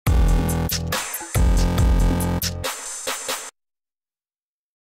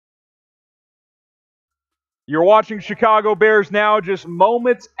You're watching Chicago Bears now, just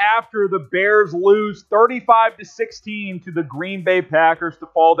moments after the Bears lose 35-16 to the Green Bay Packers to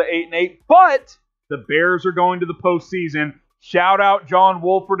fall to 8-8. But the Bears are going to the postseason. Shout out John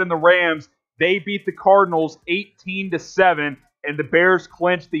Wolford and the Rams. They beat the Cardinals 18-7, and the Bears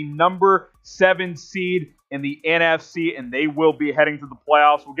clinched the number 7 seed in the NFC, and they will be heading to the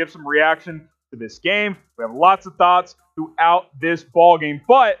playoffs. We'll give some reaction to this game. We have lots of thoughts throughout this ball game.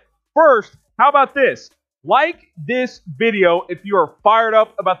 But first, how about this? Like this video if you are fired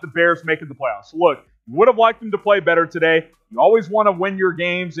up about the Bears making the playoffs. Look, you would have liked them to play better today. You always want to win your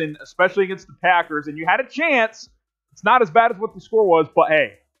games, and especially against the Packers, and you had a chance. It's not as bad as what the score was, but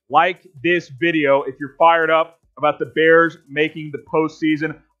hey, like this video if you're fired up about the Bears making the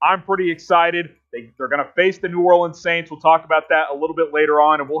postseason. I'm pretty excited. They're going to face the New Orleans Saints. We'll talk about that a little bit later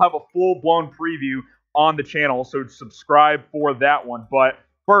on, and we'll have a full-blown preview on the channel, so subscribe for that one. But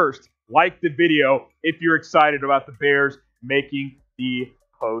first, like the video if you're excited about the Bears making the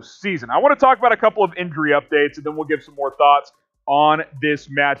postseason. I want to talk about a couple of injury updates, and then we'll give some more thoughts on this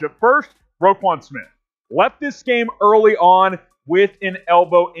matchup. First, Roquan Smith left this game early on with an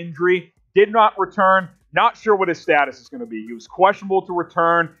elbow injury, did not return. Not sure what his status is going to be. He was questionable to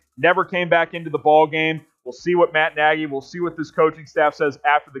return, never came back into the ball game. We'll see what Matt Nagy, we'll see what this coaching staff says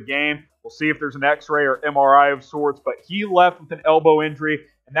after the game. We'll see if there's an X-ray or MRI of sorts, but he left with an elbow injury,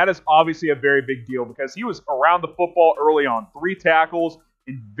 and that is obviously a very big deal because he was around the football early on. 3 tackles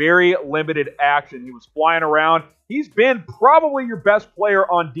in very limited action. He was flying around. He's been probably your best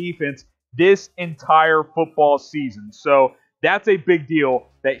player on defense this entire football season. So that's a big deal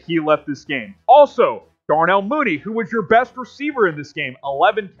that he left this game. Also, Darnell Mooney, who was your best receiver in this game,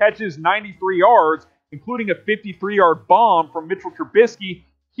 11 catches, 93 yards, including a 53-yard bomb from Mitch Trubisky.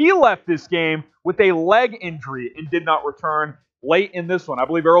 He left this game with a leg injury and did not return late in this one. I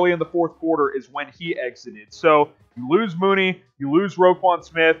believe early in the fourth quarter is when he exited. So you lose Mooney, you lose Roquan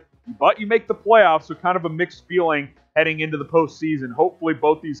Smith, but you make the playoffs, so kind of a mixed feeling heading into the postseason. Hopefully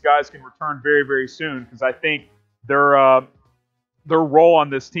both these guys can return very, very soon because I think their role on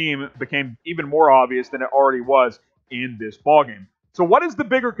this team became even more obvious than it already was in this ballgame. So what is the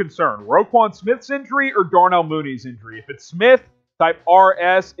bigger concern? Roquan Smith's injury or Darnell Mooney's injury? If it's Smith, type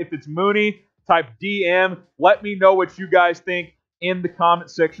RS. If it's Mooney, type DM. Let me know what you guys think in the comment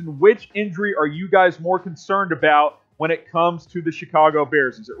section. Which injury are you guys more concerned about when it comes to the Chicago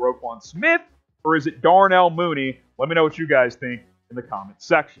Bears? Is it Roquan Smith or is it Darnell Mooney? Let me know what you guys think in the comment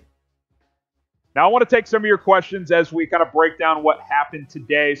section. Now, I want to take some of your questions as we kind of break down what happened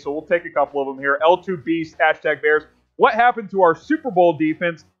today. So we'll take a couple of them here. L2Beast, #Bears. What happened to our Super Bowl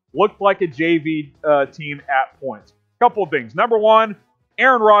defense? Looked like a JV team at points. Couple of things. Number one,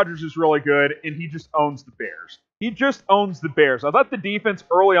 Aaron Rodgers is really good, and he just owns the Bears. He just owns the Bears. I thought the defense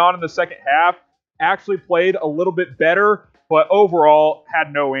early on in the second half actually played a little bit better, but overall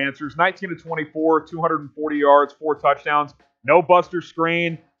had no answers. 19-24, 240 yards, 4 touchdowns. No Buster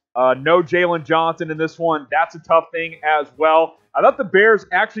Screen. No Jalen Johnson in this one. That's a tough thing as well. I thought the Bears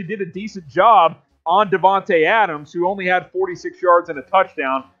actually did a decent job on Devontae Adams, who only had 46 yards and a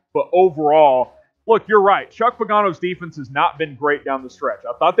touchdown. But overall, look, you're right. Chuck Pagano's defense has not been great down the stretch.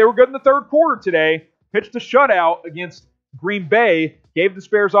 I thought they were good in the third quarter today. Pitched a shutout against Green Bay. Gave the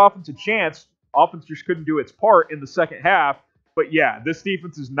Bears offense a chance. Offense just couldn't do its part in the second half. But yeah, this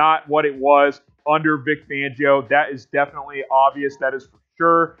defense is not what it was under Vic Fangio. That is definitely obvious. That is for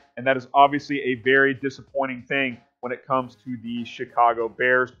sure. And that is obviously a very disappointing thing when it comes to the Chicago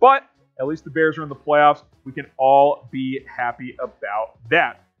Bears. But at least the Bears are in the playoffs. We can all be happy about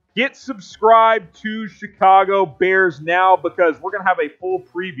that. Get subscribed to Chicago Bears now because we're going to have a full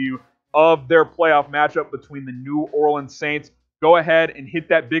preview of their playoff matchup between the New Orleans Saints. Go ahead and hit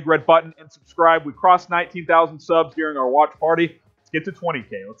that big red button and subscribe. We crossed 19,000 subs during our watch party. Let's get to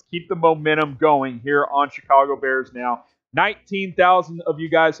 20K. Let's keep the momentum going here on Chicago Bears now. 19,000 of you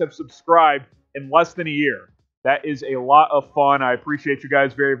guys have subscribed in less than a year. That is a lot of fun. I appreciate you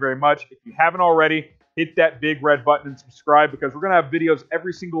guys very, very much. If you haven't already, hit that big red button and subscribe because we're going to have videos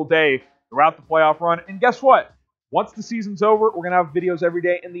every single day throughout the playoff run. And guess what? Once the season's over, we're going to have videos every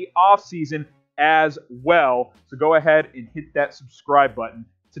day in the off season as well. So go ahead and hit that subscribe button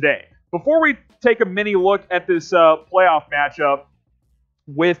today. Before we take a mini look at this playoff matchup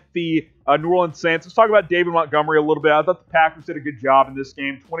with the New Orleans Saints, let's talk about David Montgomery a little bit. I thought the Packers did a good job in this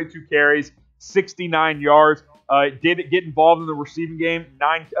game. 22 carries, 69 yards. Did get involved in the receiving game.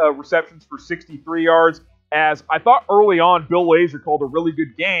 9 receptions for 63 yards. As I thought early on, Bill Lazor called a really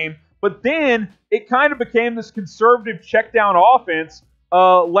good game. But then it kind of became this conservative check down offense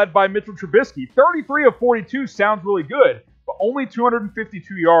led by Mitch Trubisky. 33 of 42 sounds really good. But only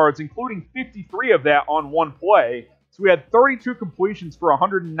 252 yards, including 53 of that on one play. So we had 32 completions for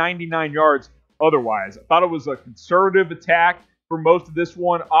 199 yards otherwise. I thought it was a conservative attack for most of this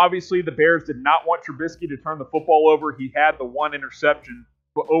one. Obviously, the Bears did not want Trubisky to turn the football over. He had the one interception,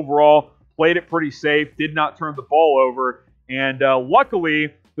 but overall played it pretty safe, did not turn the ball over. And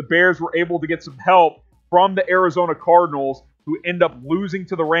luckily, the Bears were able to get some help from the Arizona Cardinals, who end up losing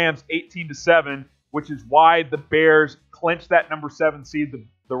to the Rams 18-7, which is why the Bears clinched that number 7 seed.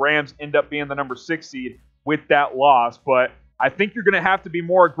 The Rams end up being the number 6 seed with that loss. But I think you're going to have to be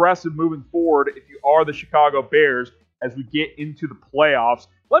more aggressive moving forward if you are the Chicago Bears as we get into the playoffs.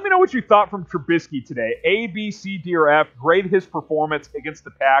 Let me know what you thought from Trubisky today. A, B, C, D, or F. Grade his performance against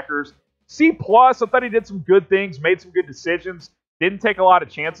the Packers. C+, I thought he did some good things, made some good decisions. Didn't take a lot of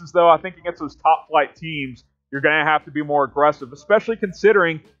chances, though. I think against those top-flight teams, you're going to have to be more aggressive, especially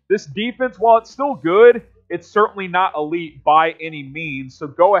considering this defense, while it's still good, it's certainly not elite by any means. So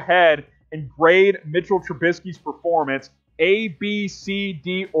go ahead and grade Mitchell Trubisky's performance, A, B, C,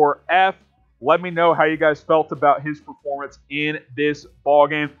 D, or F. Let me know how you guys felt about his performance in this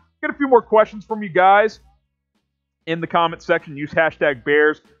ballgame. Get a few more questions from you guys in the comment section. Use hashtag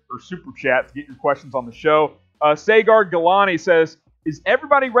Bears or Super Chat to get your questions on the show. Sagar Galani says, is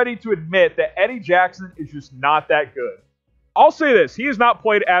everybody ready to admit that Eddie Jackson is just not that good? I'll say this. He has not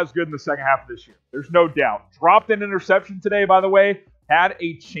played as good in the second half of this year. There's no doubt. Dropped an interception today, by the way. Had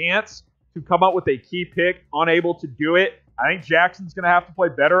a chance to come up with a key pick. Unable to do it. I think Jackson's going to have to play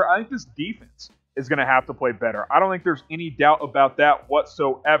better. I think this defense is going to have to play better. I don't think there's any doubt about that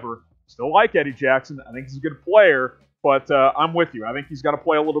whatsoever. Still like Eddie Jackson. I think he's a good player, but I'm with you. I think he's got to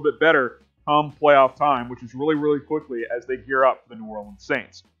play a little bit better come playoff time, which is really, really quickly as they gear up for the New Orleans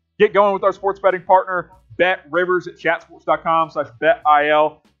Saints. Get going with our sports betting partner, Bet Rivers at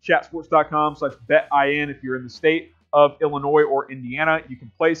chatsports.com/betil, chatsports.com/betin. If you're in the state of Illinois or Indiana, you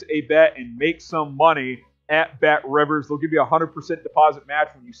can place a bet and make some money at Bet Rivers. They'll give you a 100% deposit match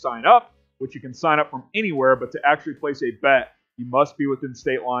when you sign up, which you can sign up from anywhere, but to actually place a bet, you must be within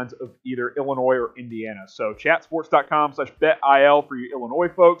state lines of either Illinois or Indiana. So chatsports.com/betil for you Illinois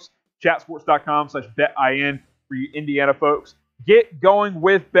folks, chatsports.com/betin for you Indiana folks. Get going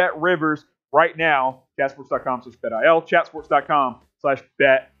with Bet Rivers right now. Chatsports.com/betil,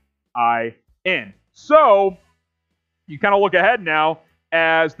 chatsports.com/betin. So you kind of look ahead now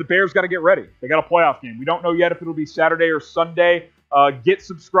as the Bears got to get ready. They got a playoff game. We don't know yet if it'll be Saturday or Sunday. Get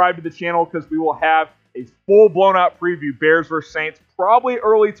subscribed to the channel because we will have a full blown-out preview, Bears versus Saints, probably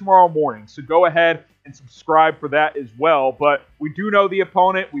early tomorrow morning. So go ahead and subscribe for that as well. But we do know the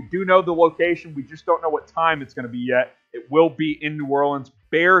opponent. We do know the location. We just don't know what time it's going to be yet. It will be in New Orleans.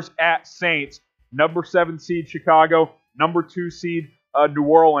 Bears at Saints. Number 7 seed Chicago. Number 2 seed New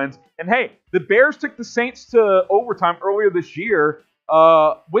Orleans. And hey, the Bears took the Saints to overtime earlier this year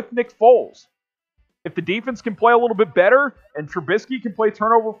with Nick Foles. If the defense can play a little bit better and Trubisky can play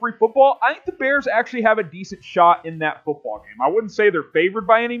turnover-free football, I think the Bears actually have a decent shot in that football game. I wouldn't say they're favored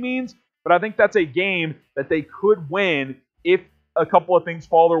by any means, but I think that's a game that they could win if a couple of things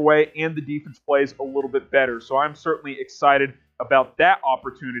fall their way and the defense plays a little bit better. So I'm certainly excited about that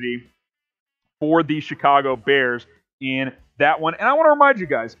opportunity for the Chicago Bears in that one. And I want to remind you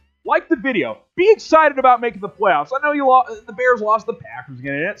guys, like the video. Be excited about making the playoffs. I know the Bears lost the Packers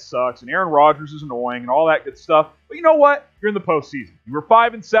again, and it sucks, and Aaron Rodgers is annoying and all that good stuff. But you know what? You're in the postseason. You were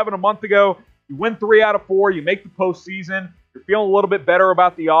 5-7 a month ago. You win 3 out of 4. You make the postseason. You're feeling a little bit better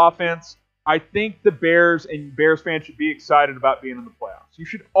about the offense. I think the Bears and Bears fans should be excited about being in the playoffs. You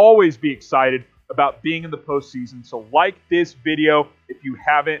should always be excited about being in the postseason. So like this video if you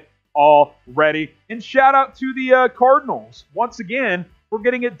haven't already. And shout out to the Cardinals. Once again, we're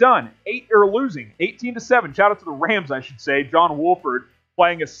getting it done. Losing 18-7. Shout out to the Rams, I should say. John Wolford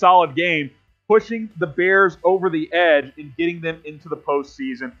playing a solid game, pushing the Bears over the edge and getting them into the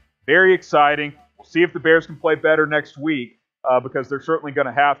postseason. Very exciting. We'll see if the Bears can play better next week because they're certainly going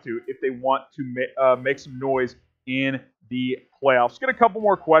to have to if they want to make some noise in the playoffs. Let's get a couple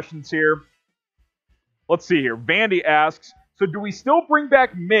more questions here. Let's see here. Vandy asks, so do we still bring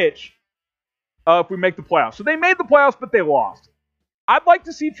back Mitch if we make the playoffs? So they made the playoffs, but they lost. I'd like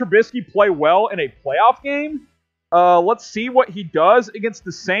to see Trubisky play well in a playoff game. Let's see what he does against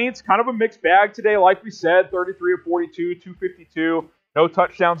the Saints. Kind of a mixed bag today, like we said. 33 of 42, 252, no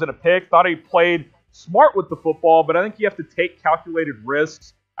touchdowns and a pick. Thought he played smart with the football, but I think you have to take calculated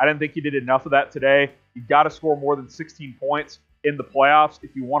risks. I didn't think he did enough of that today. You got to score more than 16 points in the playoffs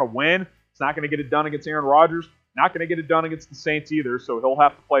if you want to win. It's not going to get it done against Aaron Rodgers. Not going to get it done against the Saints either, so he'll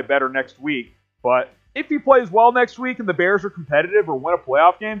have to play better next week. But if he plays well next week and the Bears are competitive or win a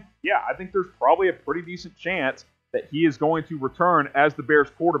playoff game, yeah, I think there's probably a pretty decent chance that he is going to return as the Bears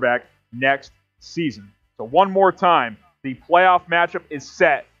quarterback next season. So one more time, the playoff matchup is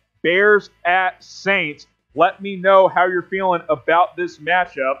set. Bears at Saints. Let me know how you're feeling about this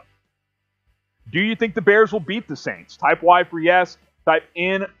matchup. Do you think the Bears will beat the Saints? Type Y for yes. Type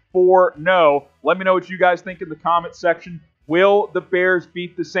N for no. Let me know what you guys think in the comment section. Will the Bears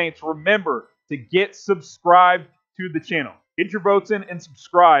beat the Saints? Remember to get subscribed to the channel. Get your votes in and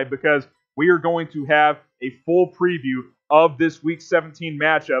subscribe because we are going to have a full preview of this Week 17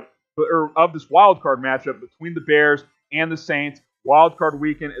 matchup, or of this wild card matchup between the Bears and the Saints. Wild card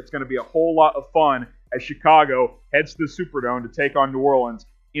weekend. It's going to be a whole lot of fun as Chicago heads to the Superdome to take on New Orleans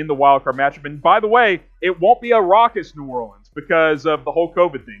in the wild card matchup. And by the way, it won't be a raucous New Orleans because of the whole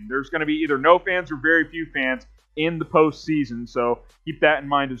COVID thing. There's going to be either no fans or very few fans in the postseason, so keep that in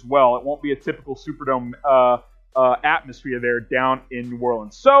mind as well. It won't be a typical Superdome atmosphere there down in New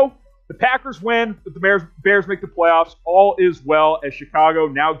Orleans. So the Packers win, but the Bears make the playoffs. All is well as Chicago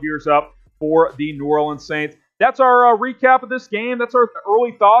now gears up for the New Orleans Saints. That's our recap of this game. That's our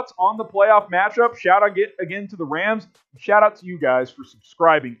early thoughts on the playoff matchup. Shout out again to the Rams. Shout out to you guys for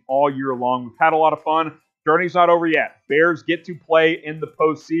subscribing all year long. We've had a lot of fun. Journey's not over yet. Bears get to play in the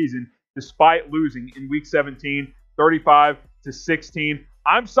postseason despite losing in Week 17, 35-16.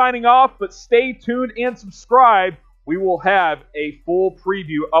 I'm signing off, but stay tuned and subscribe. We will have a full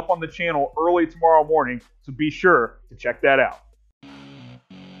preview up on the channel early tomorrow morning, so be sure to check that out.